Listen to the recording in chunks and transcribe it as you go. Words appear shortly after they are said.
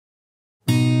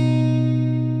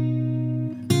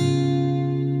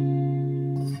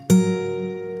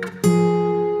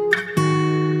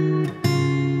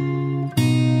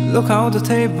Look how the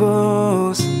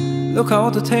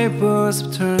tables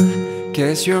have turned.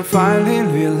 Guess you're finally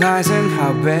realizing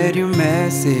how bad you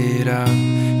messed it up.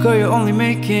 Girl, you're only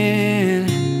making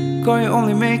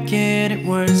it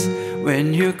worse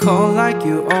when you call like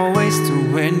you always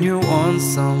do when you want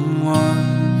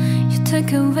someone. You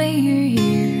took away your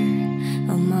year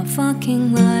of my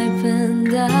fucking life,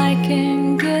 and I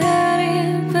can't get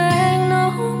it back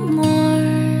no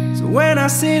more. So when I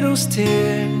see those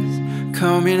tears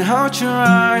coming out your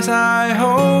eyes, I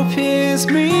hope it's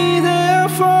me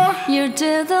therefore. You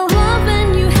did the love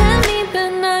and you had me,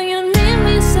 but now you need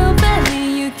me so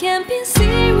badly. You can't be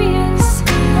serious,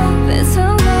 that's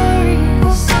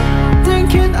hilarious.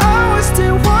 Thinking I would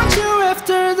still want you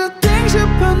after the things you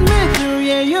put me through.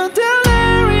 Yeah, you're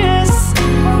delirious,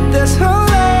 that's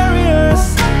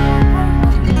hilarious.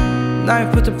 Now you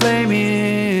put the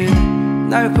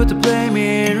blame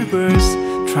in reverse,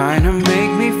 trying to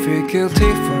make me feel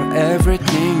guilty for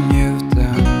everything you've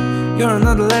done. You're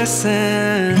another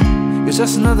lesson, you're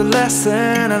just another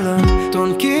lesson I learned.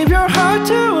 Don't give your heart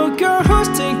to a girl who's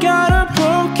still got a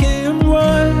broken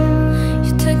one.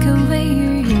 You took away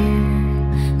your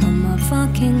year of my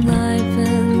fucking life,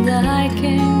 and I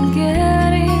can't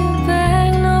get it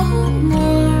back no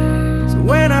more. So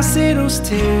when I see those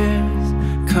tears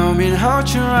coming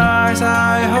out your eyes,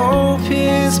 I hope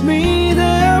it's me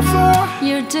therefore.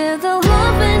 You did the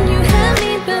love and you had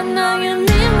me, but now you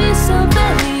need me so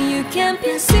badly. You can't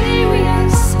be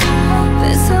serious,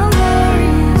 that's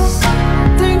hilarious.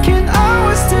 Thinking I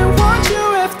would still want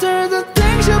you after the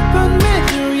things you put me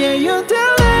through. Yeah, you're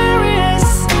delirious,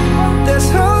 that's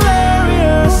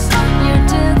hilarious. You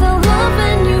did the love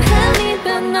and you had me,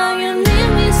 but now you need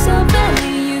me so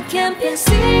badly. You can't be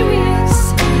serious.